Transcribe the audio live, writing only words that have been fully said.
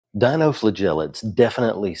Dinoflagellates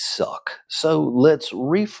definitely suck. So let's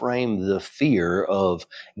reframe the fear of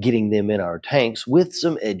getting them in our tanks with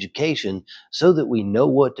some education so that we know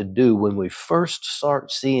what to do when we first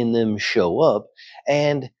start seeing them show up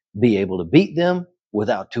and be able to beat them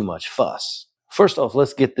without too much fuss. First off,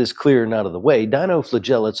 let's get this clear and out of the way.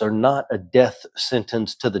 Dinoflagellates are not a death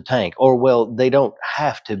sentence to the tank, or well, they don't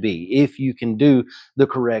have to be if you can do the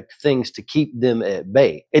correct things to keep them at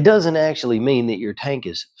bay. It doesn't actually mean that your tank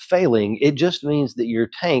is failing. It just means that your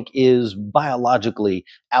tank is biologically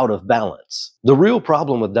out of balance. The real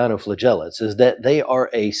problem with dinoflagellates is that they are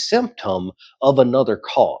a symptom of another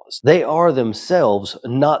cause. They are themselves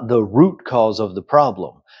not the root cause of the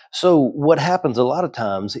problem. So what happens a lot of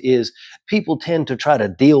times is people tend to try to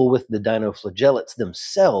deal with the dinoflagellates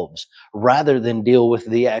themselves rather than deal with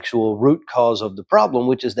the actual root cause of the problem,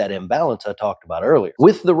 which is that imbalance I talked about earlier.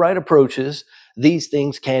 With the right approaches, these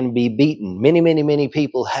things can be beaten. Many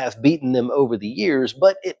people have beaten them over the years,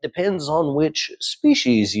 but it depends on which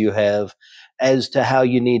species you have as to how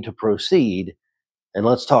you need to proceed. And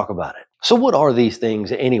let's talk about it. So what are these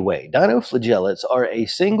things anyway? Dinoflagellates are a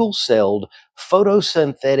single-celled,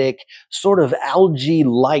 photosynthetic, sort of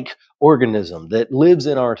algae-like organism that lives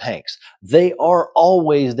in our tanks. They are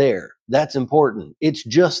always there. That's important. It's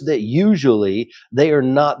just that usually they are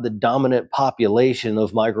not the dominant population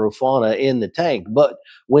of microfauna in the tank. But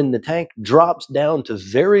when the tank drops down to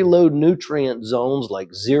very low nutrient zones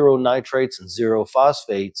like 0 nitrates and 0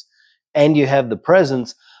 phosphates, and you have the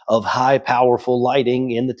presence of high powerful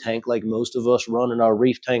lighting in the tank like most of us run in our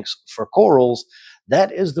reef tanks for corals,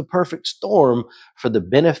 that is the perfect storm for the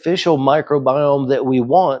beneficial microbiome that we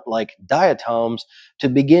want, like diatoms, to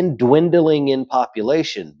begin dwindling in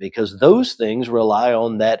population, because those things rely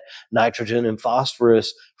on that nitrogen and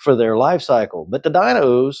phosphorus for their life cycle. But the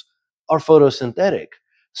dinos are photosynthetic,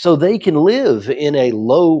 so they can live in a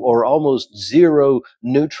low or almost zero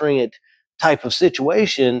nutrient type of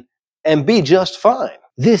situation and be just fine.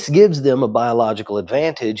 This gives them a biological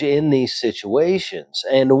advantage in these situations.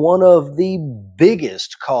 And one of the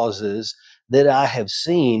biggest causes that I have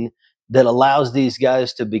seen that allows these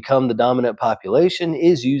guys to become the dominant population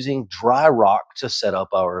is using dry rock to set up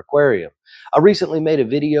our aquarium. I recently made a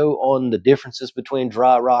video on the differences between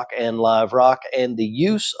dry rock and live rock, and the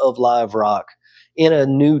use of live rock in a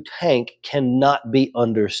new tank cannot be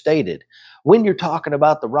understated. When you're talking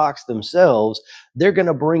about the rocks themselves, they're going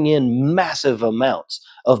to bring in massive amounts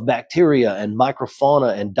of bacteria and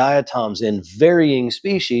microfauna and diatoms in varying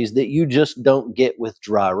species that you just don't get with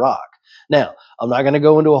dry rock. Now, I'm not going to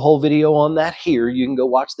go into a whole video on that here. You can go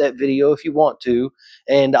watch that video if you want to,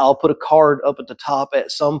 and I'll put a card up at the top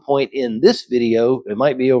at some point in this video. It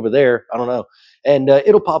might be over there, I don't know. And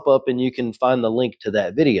it'll pop up and you can find the link to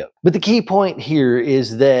that video. But the key point here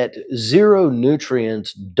is that zero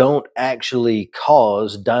nutrients don't actually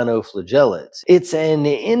cause dinoflagellates. It's an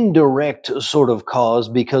indirect sort of cause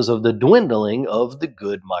because of the dwindling of the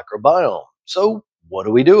good microbiome. So what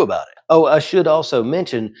do we do about it? Oh, I should also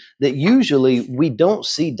mention that usually we don't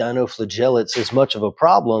see dinoflagellates as much of a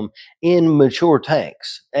problem in mature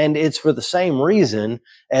tanks. And it's for the same reason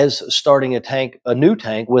as starting a new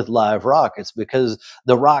tank with live rock. It's because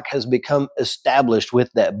the rock has become established with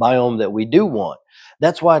that biome that we do want.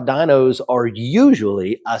 That's why dinos are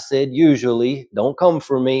usually, I said usually, don't come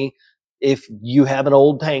for me if you have an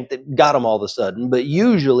old tank that got them all of a sudden, but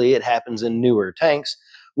usually it happens in newer tanks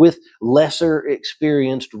with lesser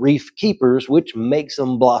experienced reef keepers, which makes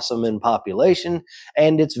them blossom in population,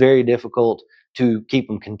 and it's very difficult to keep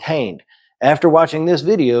them contained. After watching this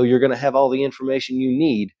video, you're going to have all the information you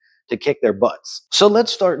need to kick their butts. So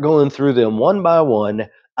let's start going through them one by one,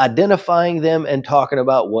 identifying them and talking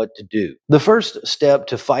about what to do. The first step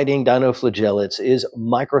to fighting dinoflagellates is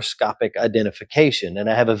microscopic identification. And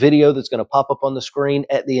I have a video that's going to pop up on the screen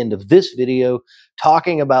at the end of this video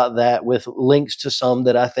talking about that with links to some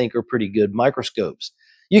that I think are pretty good microscopes.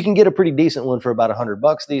 You can get a pretty decent one for about $100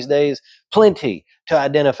 these days, plenty to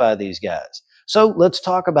identify these guys. So let's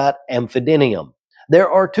talk about Amphidinium. There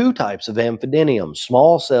are two types of Amphidinium,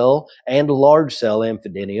 small cell and large cell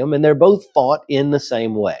Amphidinium, and they're both fought in the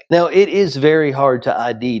same way. Now, it is very hard to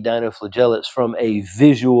ID dinoflagellates from a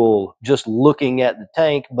visual, just looking at the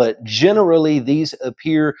tank, but generally these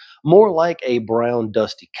appear more like a brown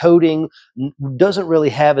dusty coating, doesn't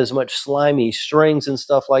really have as much slimy strings and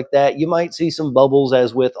stuff like that. You might see some bubbles,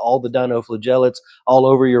 as with all the dinoflagellates, all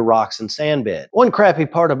over your rocks and sand bed. One crappy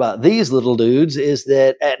part about these little dudes is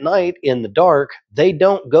that at night in the dark, they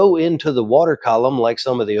don't go into the water column like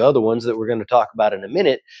some of the other ones that we're going to talk about in a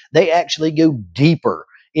minute. They actually go deeper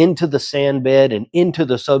into the sand bed and into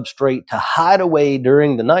the substrate to hide away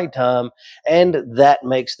during the nighttime, and that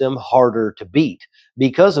makes them harder to beat.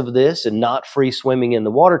 Because of this and not free swimming in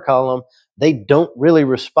the water column, they don't really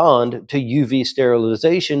respond to UV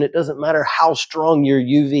sterilization. It doesn't matter how strong your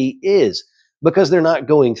UV is, because they're not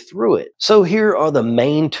going through it. So here are the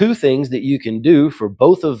main two things that you can do for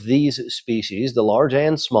both of these species, the large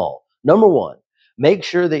and small. Number one, make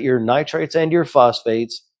sure that your nitrates and your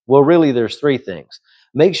phosphates, well, really there's three things.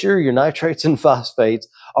 Make sure your nitrates and phosphates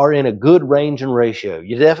are in a good range and ratio.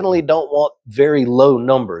 You definitely don't want very low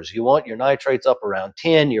numbers. You want your nitrates up around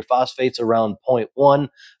 10, your phosphates around 0.1,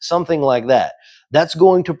 something like that. That's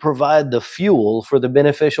going to provide the fuel for the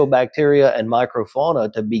beneficial bacteria and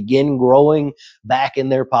microfauna to begin growing back in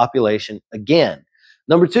their population again.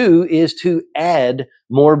 Number two is to add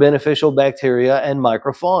more beneficial bacteria and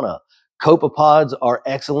microfauna. Copepods are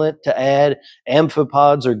excellent to add.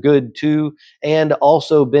 Amphipods are good too. And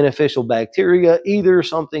also beneficial bacteria, either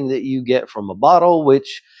something that you get from a bottle,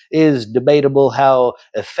 which is debatable how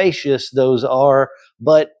efficacious those are,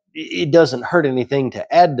 but it doesn't hurt anything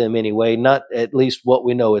to add them anyway, not at least what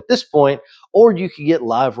we know at this point. Or you could get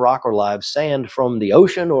live rock or live sand from the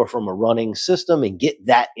ocean or from a running system and get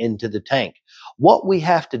that into the tank. What we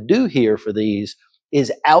have to do here for these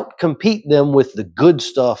is outcompete them with the good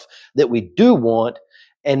stuff that we do want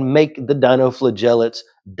and make the dinoflagellates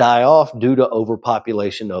die off due to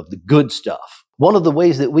overpopulation of the good stuff. One of the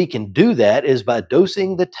ways that we can do that is by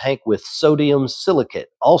dosing the tank with sodium silicate,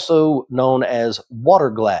 also known as water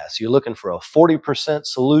glass. You're looking for a 40%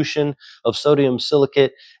 solution of sodium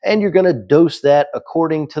silicate, and you're going to dose that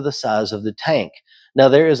according to the size of the tank. Now,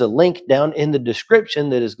 there is a link down in the description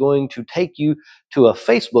that is going to take you to a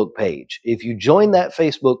Facebook page. If you join that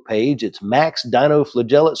Facebook page, it's Max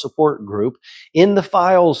Dinoflagellate Support Group. In the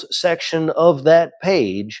files section of that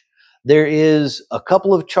page, there is a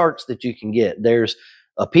couple of charts that you can get. There's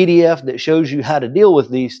a PDF that shows you how to deal with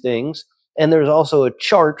these things, and there's also a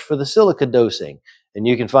chart for the silica dosing. And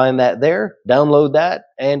you can find that there, download that,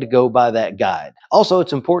 and go buy that guide. Also,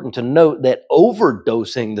 it's important to note that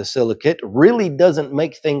overdosing the silicate really doesn't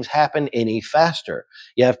make things happen any faster.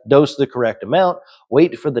 You have to dose the correct amount,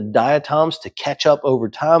 wait for the diatoms to catch up over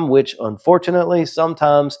time, which unfortunately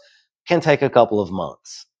sometimes can take a couple of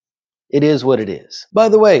months. It is what it is. By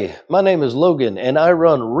the way, my name is Logan, and I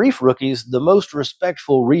run Reef Rookies, the most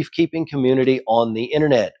respectful reef keeping community on the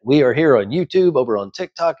internet. We are here on YouTube, over on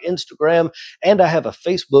TikTok, Instagram, and I have a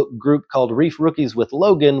Facebook group called Reef Rookies with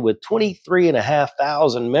Logan with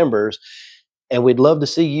 23,500 members, and we'd love to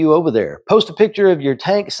see you over there. Post a picture of your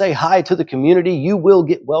tank, say hi to the community. You will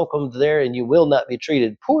get welcomed there, and you will not be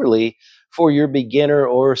treated poorly for your beginner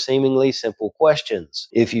or seemingly simple questions.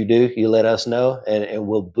 If you do, you let us know, and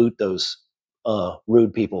we'll boot those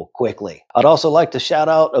rude people quickly. I'd also like to shout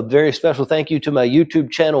out a very special thank you to my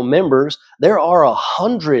YouTube channel members. There are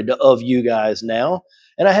 100 of you guys now,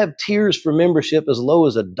 and I have tiers for membership as low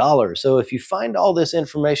as $1. So if you find all this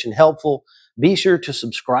information helpful, be sure to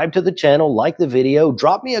subscribe to the channel, like the video,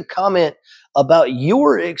 drop me a comment about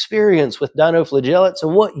your experience with dinoflagellates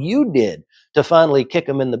and what you did to finally kick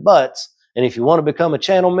them in the butts. And if you want to become a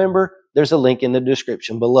channel member, there's a link in the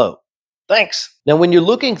description below. Thanks. Now, when you're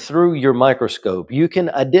looking through your microscope, you can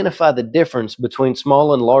identify the difference between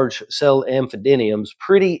small and large cell amphidiniums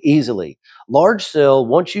pretty easily. Large cell,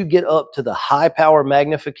 once you get up to the high power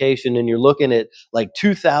magnification and you're looking at like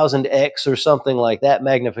 2000x or something like that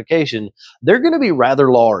magnification, they're going to be rather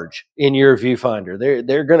large in your viewfinder.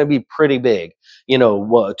 They're going to be pretty big. You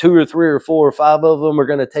know, 2 or 3 or 4 or 5 of them are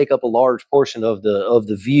going to take up a large portion of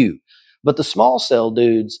the view. But the small cell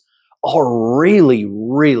dudes are really,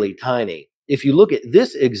 really tiny. If you look at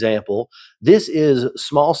this example, this is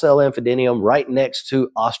small cell amphidinium right next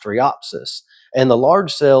to Ostreopsis. And the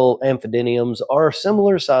large cell amphidiniums are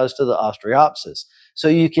similar size to the Ostreopsis. So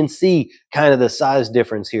you can see kind of the size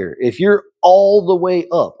difference here. If you're all the way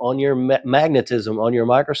up on your magnetism on your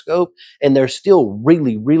microscope and they're still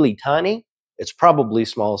really, really tiny, it's probably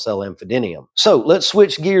small cell amphidinium. So let's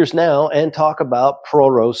switch gears now and talk about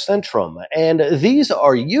Prorocentrum. And these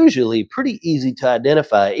are usually pretty easy to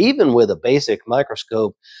identify, even with a basic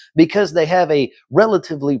microscope, because they have a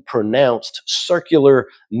relatively pronounced circular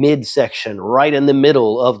midsection right in the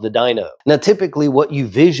middle of the dino. Now, typically what you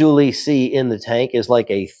visually see in the tank is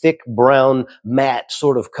like a thick brown mat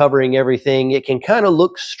sort of covering everything. It can kind of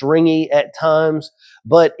look stringy at times,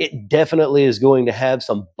 but it definitely is going to have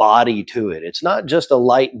some body to it. It's not just a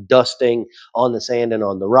light dusting on the sand and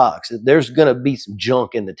on the rocks. There's going to be some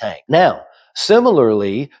junk in the tank. Now,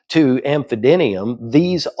 Similarly to Amphidinium,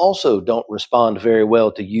 these also don't respond very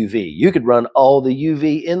well to UV. You could run all the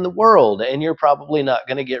UV in the world, and you're probably not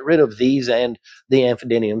going to get rid of these and the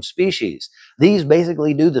Amphidinium species. These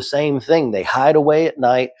basically do the same thing. They hide away at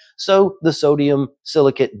night, so the sodium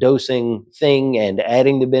silicate dosing thing and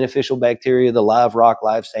adding the beneficial bacteria, the live rock,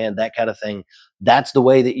 live sand, that kind of thing, that's the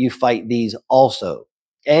way that you fight these also.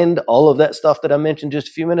 And all of that stuff that I mentioned just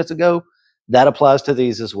a few minutes ago, that applies to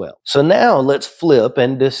these as well. So now let's flip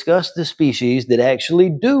and discuss the species that actually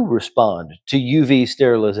do respond to UV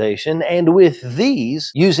sterilization. And with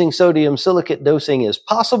these, using sodium silicate dosing is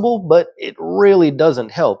possible, but it really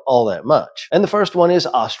doesn't help all that much. And the first one is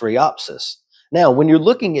Ostreopsis. Now, when you're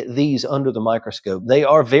looking at these under the microscope, they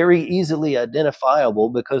are very easily identifiable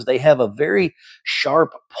because they have a very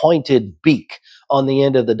sharp, pointed beak on the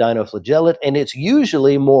end of the dinoflagellate, and it's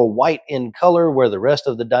usually more white in color, where the rest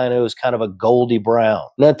of the dino is kind of a goldy brown.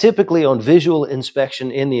 Now, typically on visual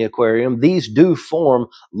inspection in the aquarium, these do form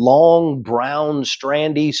long, brown,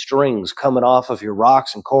 strandy strings coming off of your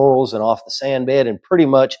rocks and corals and off the sand bed and pretty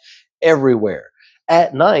much everywhere.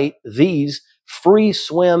 At night, these free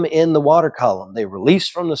swim in the water column. They release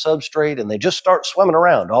from the substrate and they just start swimming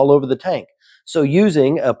around all over the tank. So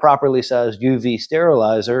using a properly sized UV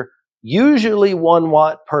sterilizer, usually 1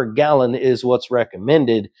 watt per gallon is what's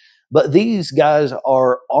recommended, but these guys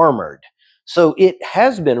are armored. So it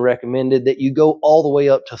has been recommended that you go all the way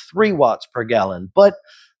up to 3 watts per gallon, but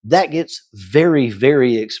that gets very,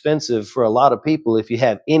 very expensive for a lot of people if you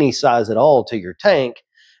have any size at all to your tank.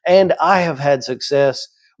 And I have had success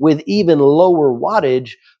with even lower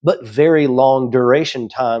wattage, but very long duration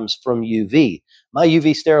times from UV. My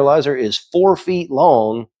UV sterilizer is 4 feet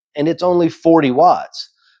long and it's only 40 watts.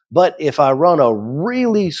 But if I run a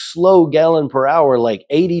really slow gallon per hour, like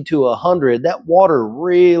 80 to 100, that water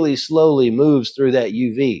really slowly moves through that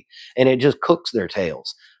UV and it just cooks their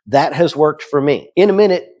tails. That has worked for me. In a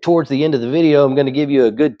minute, towards the end of the video, I'm going to give you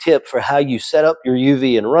a good tip for how you set up your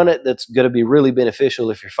UV and run it that's going to be really beneficial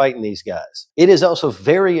if you're fighting these guys. It is also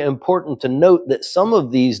very important to note that some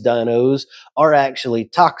of these dinos are actually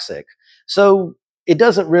toxic. So it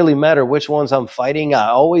doesn't really matter which ones I'm fighting. I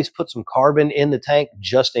always put some carbon in the tank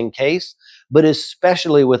just in case. But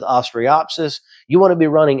especially with Ostreopsis, you want to be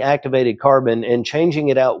running activated carbon and changing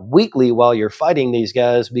it out weekly while you're fighting these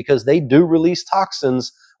guys, because they do release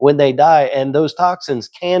toxins when they die, and those toxins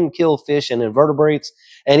can kill fish and invertebrates,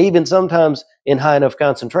 and even sometimes in high enough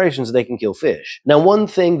concentrations they can kill fish. Now, one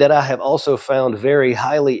thing that I have also found very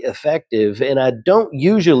highly effective, and I don't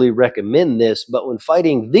usually recommend this, but when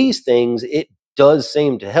fighting these things, it does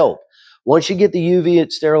seem to help. Once you get the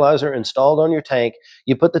UV sterilizer installed on your tank,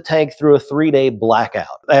 you put the tank through a 3-day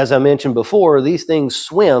blackout. As I mentioned before, these things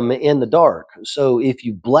swim in the dark. So if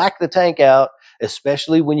you black the tank out,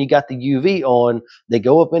 especially when you got the UV on, they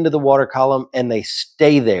go up into the water column and they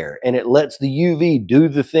stay there. And it lets the UV do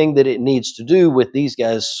the thing that it needs to do with these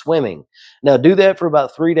guys swimming. Now, do that for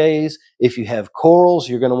about 3 days. If you have corals,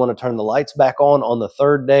 you're going to want to turn the lights back on the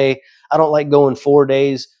 3rd day. I don't like going 4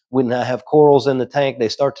 days. When I have corals in the tank, they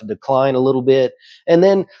start to decline a little bit. And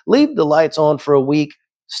then leave the lights on for a week.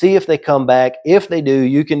 See if they come back. If they do,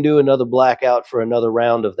 you can do another blackout for another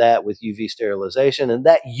round of that with UV sterilization, and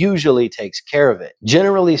that usually takes care of it.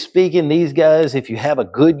 Generally speaking, these guys, if you have a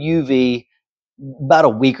good UV, about a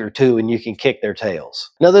week or 2 and you can kick their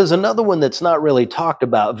tails. Now, there's another one that's not really talked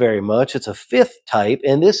about very much. It's a 5th type,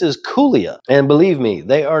 and this is Coolia. And believe me,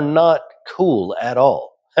 they are not cool at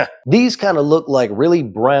all. These kind of look like really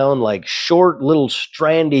brown, like short little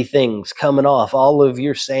strandy things coming off all of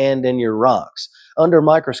your sand and your rocks. Under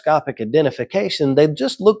microscopic identification, they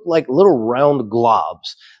just look like little round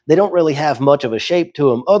globs. They don't really have much of a shape to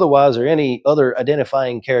them otherwise, or any other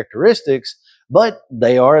identifying characteristics, but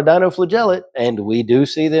they are a dinoflagellate, and we do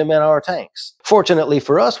see them in our tanks. Fortunately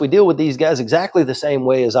for us, we deal with these guys exactly the same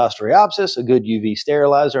way as Ostreopsis. A good UV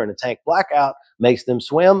sterilizer and a tank blackout makes them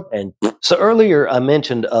swim. And so earlier I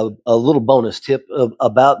mentioned a little bonus tip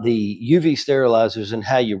about the UV sterilizers and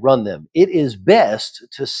how you run them. It is best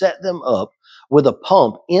to set them up with a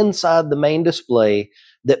pump inside the main display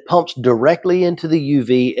that pumps directly into the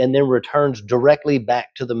UV and then returns directly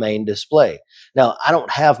back to the main display. Now, I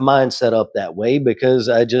don't have mine set up that way because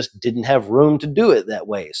I just didn't have room to do it that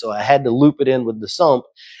way. So I had to loop it in with the sump,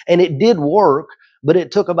 and it did work, but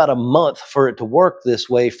it took about a month for it to work this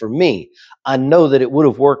way for me. I know that it would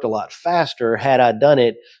have worked a lot faster had I done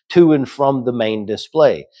it to and from the main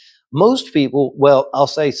display. Most people, well, I'll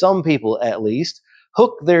say some people at least,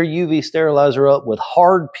 hook their UV sterilizer up with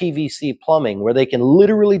hard PVC plumbing where they can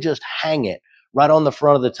literally just hang it right on the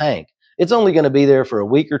front of the tank. It's only going to be there for a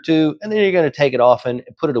week or two, and then you're going to take it off and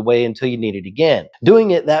put it away until you need it again.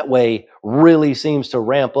 Doing it that way really seems to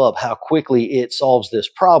ramp up how quickly it solves this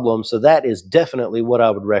problem, so that is definitely what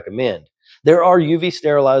I would recommend. There are UV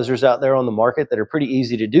sterilizers out there on the market that are pretty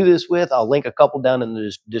easy to do this with. I'll link a couple down in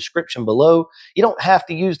the description below. You don't have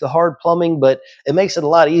to use the hard plumbing, but it makes it a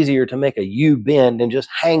lot easier to make a U bend and just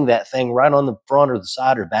hang that thing right on the front or the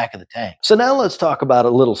side or back of the tank. So now let's talk about a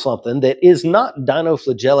little something that is not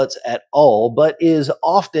dinoflagellates at all, but is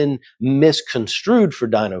often misconstrued for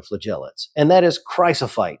dinoflagellates, and that is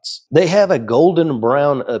chrysophytes. They have a golden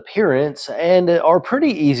brown appearance and are pretty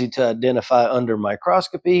easy to identify under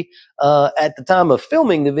microscopy. At the time of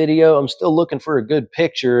filming the video, I'm still looking for a good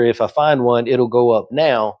picture. If I find one, it'll go up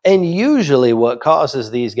now. And usually what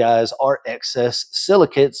causes these guys are excess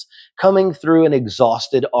silicates coming through an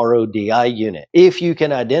exhausted RODI unit. If you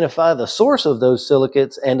can identify the source of those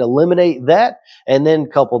silicates and eliminate that, and then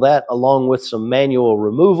couple that along with some manual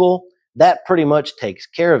removal, that pretty much takes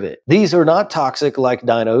care of it. These are not toxic like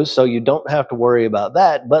dinos, so you don't have to worry about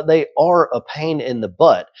that, but they are a pain in the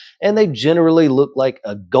butt, and they generally look like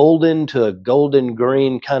a golden to a golden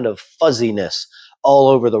green kind of fuzziness all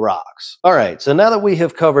over the rocks. All right, so now that we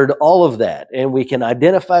have covered all of that and we can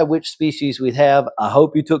identify which species we have, I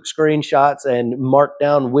hope you took screenshots and marked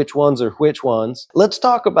down which ones are which ones. Let's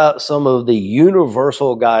talk about some of the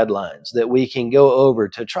universal guidelines that we can go over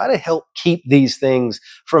to try to help keep these things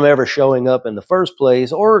from ever showing up in the first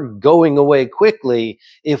place or going away quickly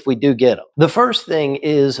if we do get them. The first thing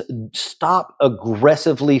is stop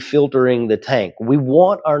aggressively filtering the tank. We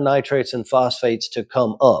want our nitrates and phosphates to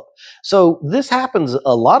come up. So this happens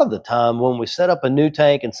a lot of the time when we set up a new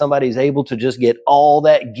tank and somebody's able to just get all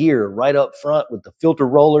that gear right up front with the filter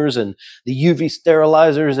rollers and the UV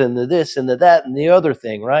sterilizers and the this and the that and the other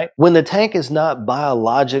thing, right? When the tank is not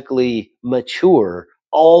biologically mature,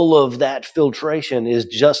 all of that filtration is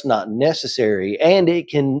just not necessary, and it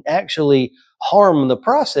can actually harm the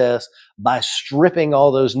process by stripping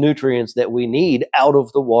all those nutrients that we need out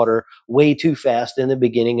of the water way too fast in the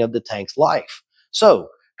beginning of the tank's life. So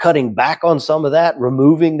cutting back on some of that,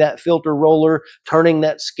 removing that filter roller, turning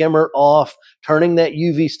that skimmer off, turning that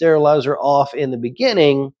UV sterilizer off in the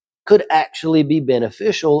beginning could actually be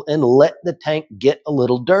beneficial and let the tank get a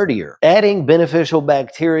little dirtier. Adding beneficial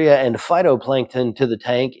bacteria and phytoplankton to the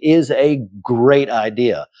tank is a great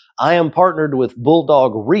idea. I am partnered with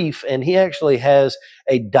Bulldog Reef, and he actually has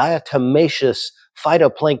a diatomaceous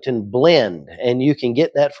phytoplankton blend, and you can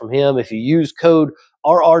get that from him if you use code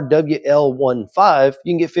RRWL15,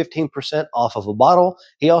 you can get 15% off of a bottle.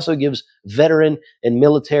 He also gives veteran and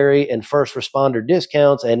military and first responder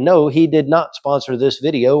discounts. And no, he did not sponsor this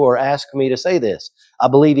video or ask me to say this. I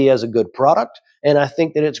believe he has a good product, and I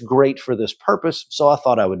think that it's great for this purpose, so I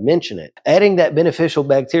thought I would mention it. Adding that beneficial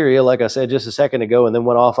bacteria, like I said just a second ago and then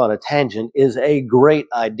went off on a tangent, is a great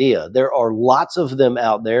idea. There are lots of them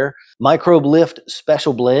out there. Microbe Lift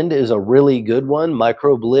Special Blend is a really good one.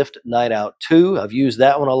 Microbe Lift Night Out 2, I've used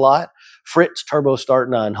that one a lot. Fritz Turbo Start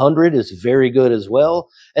 900 is very good as well.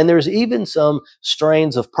 And there's even some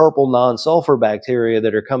strains of purple non-sulfur bacteria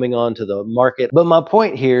that are coming onto the market. But my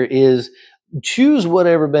point here is choose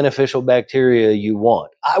whatever beneficial bacteria you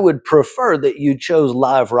want. I would prefer that you chose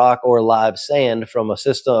live rock or live sand from a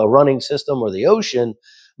system, a running system, or the ocean.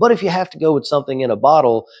 But if you have to go with something in a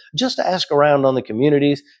bottle, just ask around on the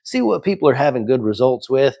communities, see what people are having good results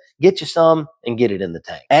with, get you some, and get it in the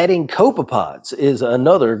tank. Adding copepods is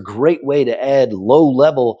another great way to add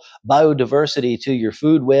low-level biodiversity to your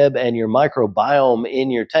food web and your microbiome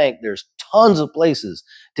in your tank. There's tons of places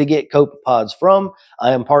to get copepods from.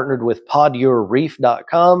 I am partnered with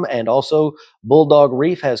podyourreef.com, and also Bulldog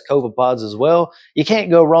Reef has copepods as well. You can't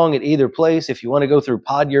go wrong at either place. If you want to go through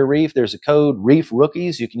Pod Your Reef, there's a code Reef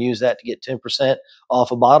Rookies. You can use that to get 10%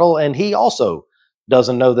 off a bottle. And he also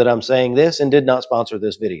doesn't know that I'm saying this and did not sponsor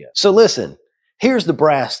this video. So listen, here's the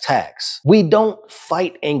brass tacks. We don't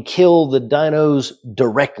fight and kill the dinos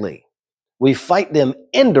directly. We fight them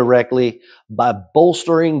indirectly by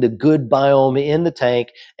bolstering the good biome in the tank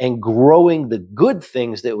and growing the good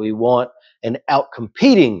things that we want and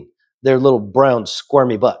outcompeting their little brown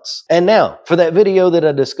squirmy butts. And now, for that video that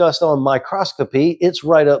I discussed on microscopy, it's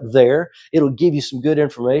right up there. It'll give you some good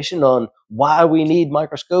information on why we need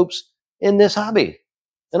microscopes in this hobby.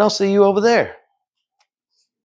 And I'll see you over there.